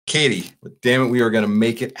Katie, damn it, we are going to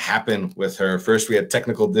make it happen with her. First, we had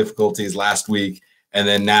technical difficulties last week, and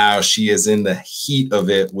then now she is in the heat of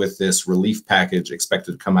it with this relief package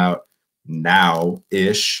expected to come out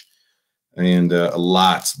now-ish. And a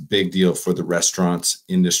lot, big deal for the restaurant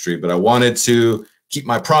industry. But I wanted to keep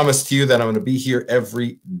my promise to you that I'm going to be here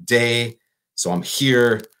every day. So I'm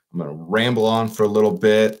here. I'm going to ramble on for a little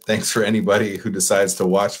bit. Thanks for anybody who decides to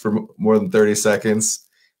watch for more than 30 seconds.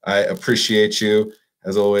 I appreciate you.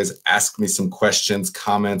 As always, ask me some questions,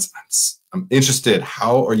 comments. I'm interested.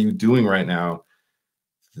 How are you doing right now?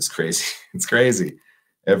 It's crazy. It's crazy.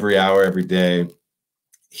 Every hour, every day.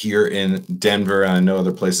 Here in Denver, and I know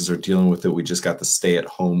other places are dealing with it. We just got the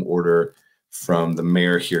stay-at-home order from the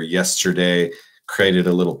mayor here yesterday. Created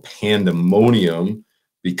a little pandemonium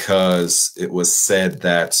because it was said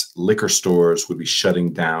that liquor stores would be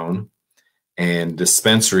shutting down and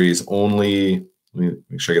dispensaries only, let me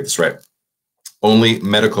make sure I get this right, only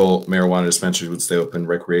medical marijuana dispensaries would stay open,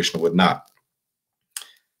 recreational would not.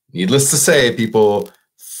 Needless to say, people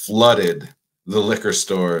flooded the liquor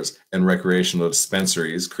stores and recreational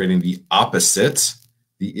dispensaries, creating the opposite,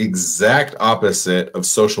 the exact opposite of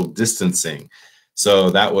social distancing. So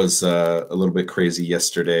that was a little bit crazy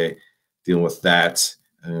yesterday, dealing with that.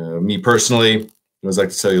 Me personally, I always like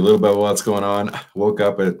to tell you a little bit about what's going on. I woke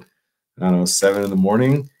up at, I don't know, 7 in the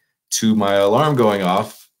morning to my alarm going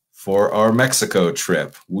off for our Mexico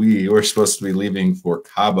trip. We were supposed to be leaving for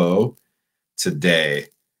Cabo today.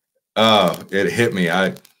 Oh, it hit me.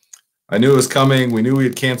 I knew it was coming. We knew we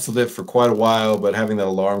had canceled it for quite a while, but having that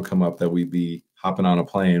alarm come up that we'd be hopping on a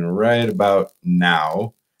plane right about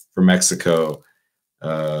now for Mexico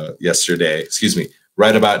yesterday,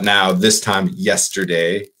 right about now, this time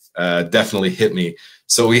yesterday, definitely hit me.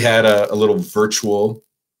 So we had a little virtual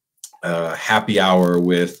happy hour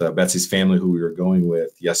with Betsy's family, who we were going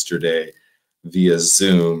with yesterday via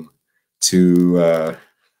Zoom to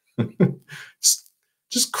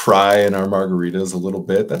just cry in our margaritas a little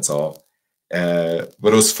bit. That's all. But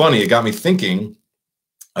it was funny. It got me thinking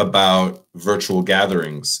about virtual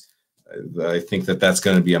gatherings. I think that that's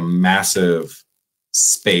going to be a massive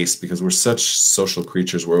space because we're such social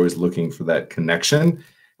creatures. We're always looking for that connection.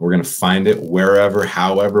 We're going to find it wherever,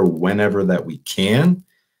 however, whenever that we can.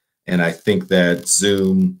 And I think that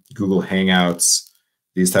Zoom, Google Hangouts,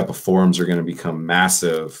 these type of forums are going to become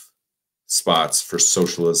massive spots for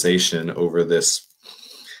socialization over this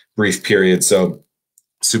brief period. So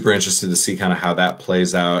super interested to see kind of how that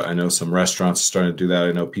plays out. I know some restaurants are starting to do that.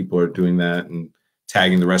 I know people are doing that and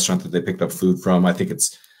tagging the restaurant that they picked up food from. I think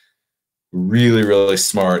it's really, really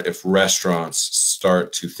smart if restaurants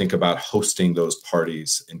start to think about hosting those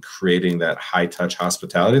parties and creating that high touch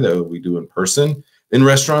hospitality that we do in person in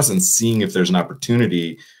restaurants and seeing if there's an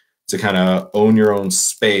opportunity to kind of own your own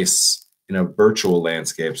space in a virtual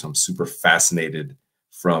landscape. So I'm super fascinated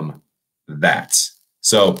from that.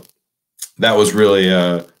 So that was really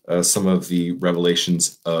some of the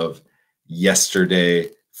revelations of yesterday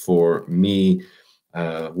for me.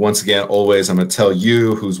 Once again, always, I'm going to tell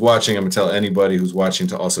you who's watching, I'm going to tell anybody who's watching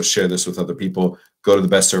to also share this with other people. Go to the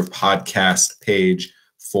Best Served podcast page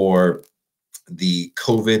for the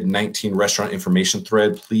COVID-19 restaurant information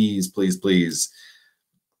thread. Please, please, please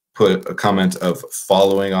put a comment of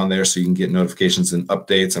following on there so you can get notifications and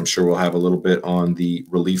updates. I'm sure we'll have a little bit on the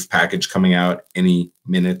relief package coming out any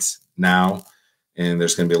minute now. And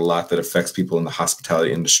there's going to be a lot that affects people in the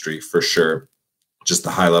hospitality industry for sure. Just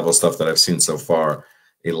the high level stuff that I've seen so far,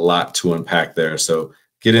 a lot to unpack there. So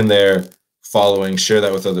get in there, following, share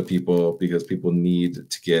that with other people because people need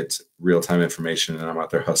to get real-time information. And I'm out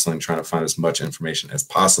there hustling, trying to find as much information as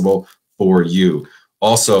possible for you.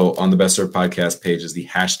 Also on the Best Served podcast page is the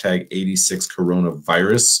hashtag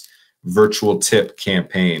 86coronavirus virtual tip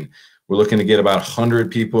campaign. We're looking to get about 100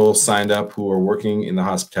 people signed up who are working in the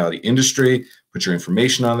hospitality industry. Put your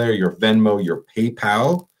information on there, your Venmo, your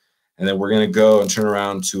PayPal. And then we're going to go and turn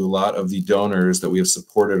around to a lot of the donors that we have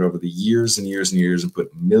supported over the years and years and years and put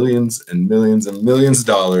millions and millions and millions of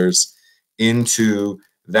dollars into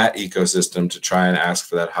that ecosystem to try and ask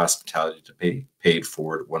for that hospitality to be paid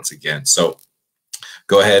forward once again. So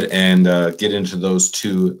go ahead and get into those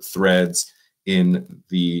two threads in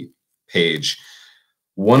the page.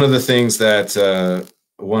 One of the things that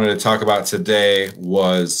I wanted to talk about today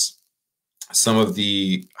was some of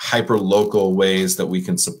the hyper-local ways that we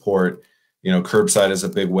can support. You know, curbside is a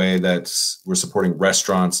big way that we're supporting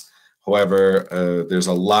restaurants. However, there's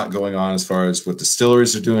a lot going on as far as what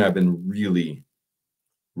distilleries are doing. I've been really,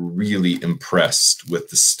 really impressed with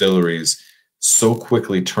distilleries so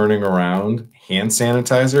quickly turning around hand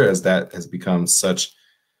sanitizer, as that has become such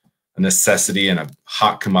a necessity and a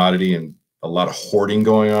hot commodity and a lot of hoarding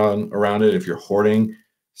going on around it. If you're hoarding,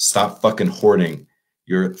 stop fucking hoarding.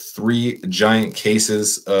 Your 3 giant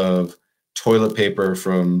cases of toilet paper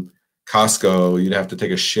from Costco, you'd have to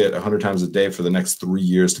take a shit 100 times a day for the next 3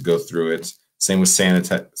 years to go through it. Same with hand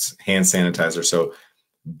sanitizer. So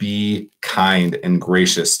be kind and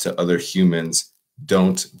gracious to other humans.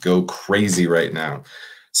 Don't go crazy right now.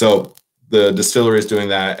 So the distillery is doing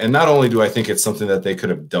that. And not only do I think it's something that they could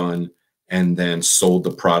have done and then sold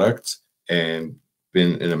the product and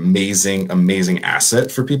been an amazing, amazing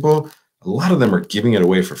asset for people, a lot of them are giving it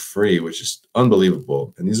away for free, which is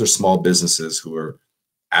unbelievable. And these are small businesses who are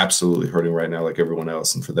absolutely hurting right now like everyone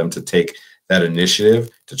else. And for them to take that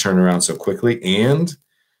initiative to turn around so quickly and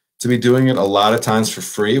to be doing it a lot of times for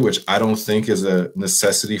free, which I don't think is a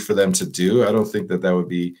necessity for them to do. I don't think that that would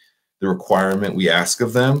be the requirement we ask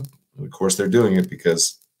of them. And of course, they're doing it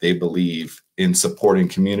because they believe in supporting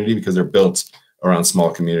community, because they're built around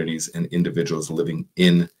small communities and individuals living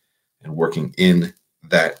in and working in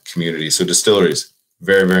that community. So distilleries,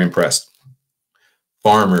 very, very impressed.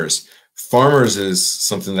 Farmers. Farmers is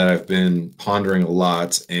something that I've been pondering a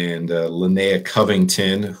lot. And Linnea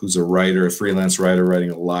Covington, who's a writer, a freelance writer,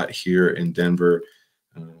 writing a lot here in Denver,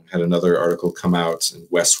 had another article come out in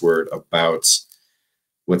Westward about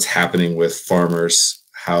what's happening with farmers,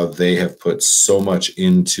 how they have put so much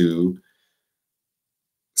into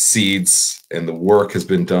seeds, and the work has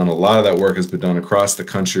been done. A lot of that work has been done across the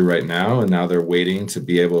country right now, and now they're waiting to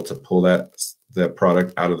be able to pull that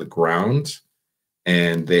product out of the ground,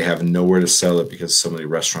 and they have nowhere to sell it because so many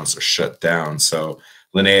restaurants are shut down. So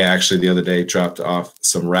Linnea actually the other day dropped off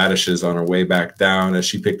some radishes on her way back down as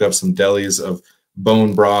she picked up some delis of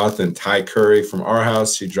bone broth and Thai curry from our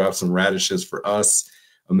house. She dropped some radishes for us.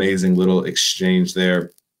 Amazing little exchange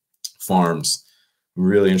there. Farms. I'm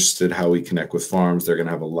really interested how we connect with farms. They're going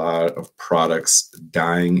to have a lot of products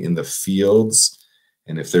dying in the fields,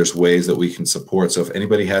 and if there's ways that we can support. So if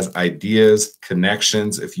anybody has ideas,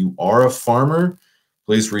 connections, if you are a farmer,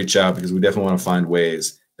 please reach out, because we definitely want to find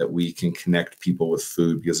ways that we can connect people with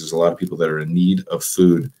food, because there's a lot of people that are in need of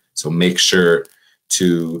food. So make sure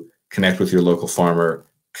to connect with your local farmer,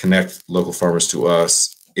 connect local farmers to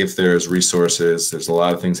us. If there's resources, there's a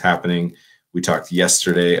lot of things happening. We talked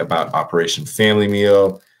yesterday about Operation Family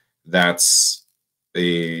Meal. That's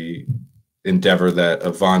a endeavor that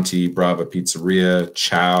Avanti, Brava Pizzeria,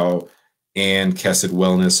 Chow, and Kesed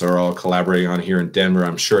Wellness are all collaborating on here in Denver.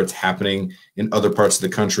 I'm sure it's happening in other parts of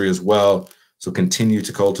the country as well. So continue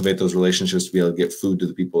to cultivate those relationships to be able to get food to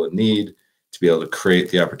the people in need, to be able to create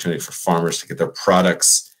the opportunity for farmers to get their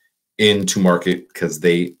products into market because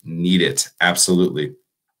they need it. Absolutely.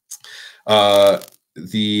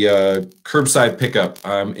 The curbside pickup.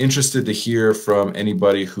 I'm interested to hear from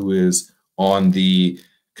anybody who is on the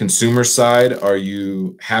consumer side. Are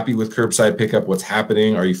you happy with curbside pickup? What's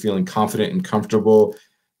happening? Are you feeling confident and comfortable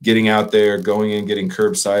getting out there, going in, getting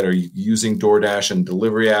curbside? Are you using DoorDash and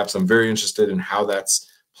delivery apps? I'm very interested in how that's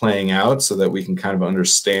playing out so that we can kind of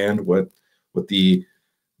understand what the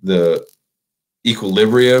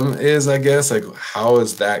equilibrium is, I guess. Like, how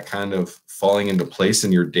is that kind of falling into place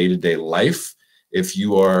in your day-to-day life? If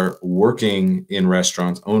you are working in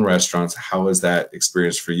restaurants, own restaurants, how is that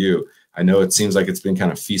experience for you? I know it seems like it's been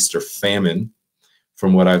kind of feast or famine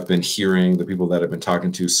from what I've been hearing, the people that I've been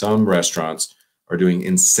talking to. Some restaurants are doing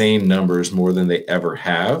insane numbers, more than they ever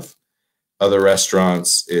have. Other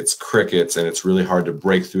restaurants, it's crickets, and it's really hard to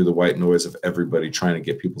break through the white noise of everybody trying to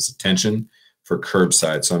get people's attention for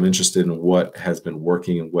curbside. So I'm interested in what has been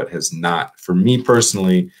working and what has not. For me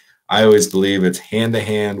personally, I always believe it's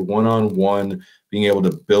hand-to-hand, one-on-one, being able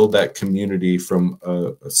to build that community from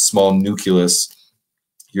a small nucleus,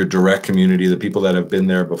 your direct community, the people that have been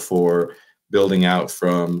there before, building out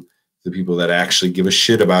from the people that actually give a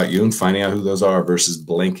shit about you and finding out who those are, versus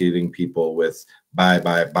blanketing people with buy,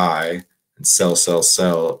 buy, buy, and sell, sell,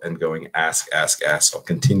 sell, and going ask, ask, ask. I'll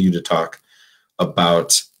continue to talk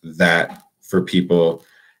about that for people.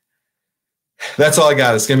 That's all I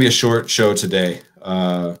got. It's going to be a short show today.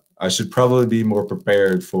 I should probably be more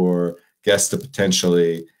prepared for guests to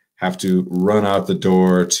potentially have to run out the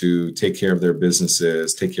door to take care of their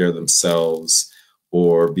businesses, take care of themselves,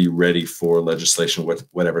 or be ready for legislation,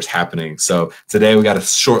 whatever's happening. So today we got a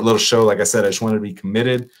short little show. Like I said, I just wanted to be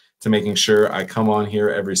committed to making sure I come on here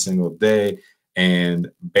every single day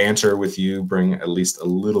and banter with you, bring at least a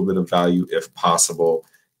little bit of value if possible,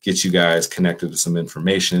 get you guys connected to some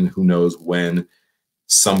information. Who knows when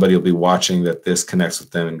somebody will be watching that this connects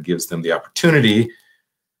with them and gives them the opportunity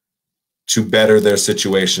to better their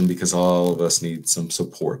situation, because all of us need some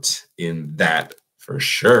support in that, for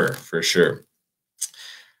sure, for sure.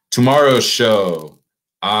 Tomorrow's show,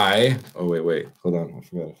 Oh, wait, hold on. I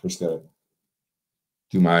forgot. I first got to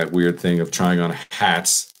do my weird thing of trying on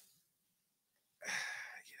hats.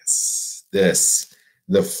 Yes,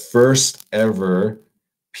 the first ever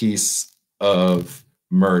piece of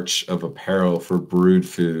merch of apparel for Brewed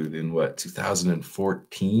Food in what,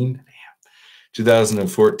 2014?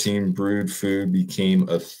 2014, Brewed Food became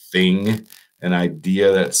a thing, an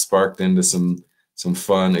idea that sparked into some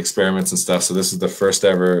fun experiments and stuff. So this is the first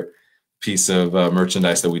ever piece of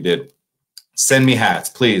merchandise that we did. Send me hats,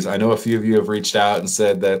 please. I know a few of you have reached out and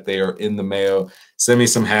said that they are in the mail. Send me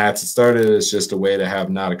some hats. It started as just a way to have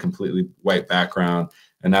not a completely white background,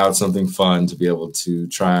 and now it's something fun to be able to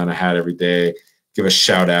try on a hat every day. Give a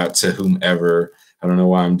shout out to whomever. I don't know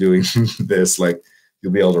why I'm doing this. Like,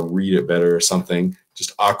 you'll be able to read it better or something.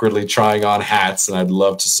 Just awkwardly trying on hats, and I'd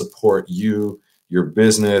love to support you, your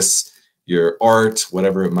business, your art,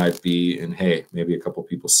 whatever it might be. And hey, maybe a couple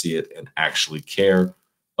people see it and actually care.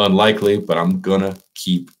 Unlikely, but I'm gonna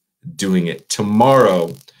keep doing it.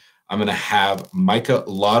 Tomorrow, I'm gonna have Micah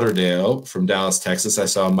Lauderdale from Dallas, Texas. I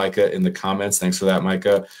saw Micah in the comments. Thanks for that,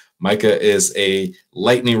 Micah. Micah is a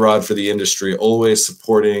lightning rod for the industry, always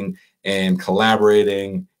supporting and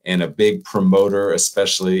collaborating, and a big promoter,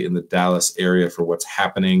 especially in the Dallas area, for what's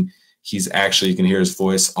happening. He's actually, you can hear his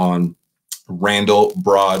voice on Randall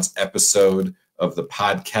Broad's episode of the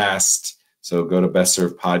podcast. So go to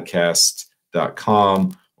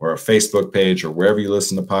bestservedpodcast.com or our Facebook page or wherever you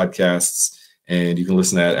listen to podcasts, and you can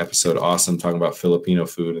listen to that episode. Awesome, talking about Filipino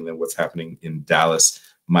food and then what's happening in Dallas.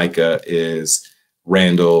 Micah is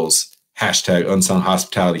Randall's hashtag unsung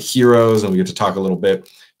hospitality heroes, and we get to talk a little bit.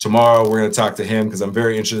 Tomorrow, we're going to talk to him because I'm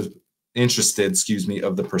very interested,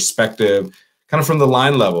 of the perspective, kind of from the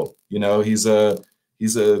line level. You know, he's a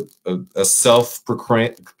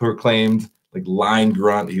self-proclaimed like line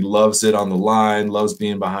grunt. He loves it on the line, loves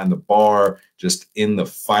being behind the bar, just in the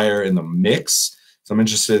fire, in the mix. So I'm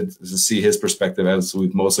interested to see his perspective, as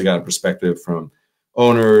we've mostly got a perspective from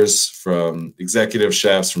owners, from executive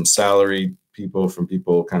chefs, from salary people, from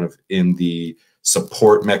people kind of in the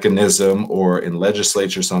support mechanism or in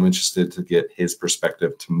legislature. So I'm interested to get his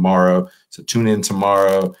perspective tomorrow. So tune in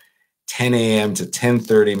tomorrow, 10 a.m. to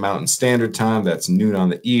 10:30 Mountain Standard Time. That's noon on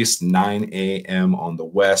the East, 9 a.m. on the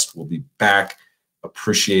West. We'll be back.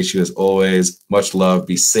 Appreciate you as always. Much love.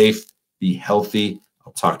 Be safe. Be healthy.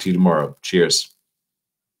 I'll talk to you tomorrow. Cheers.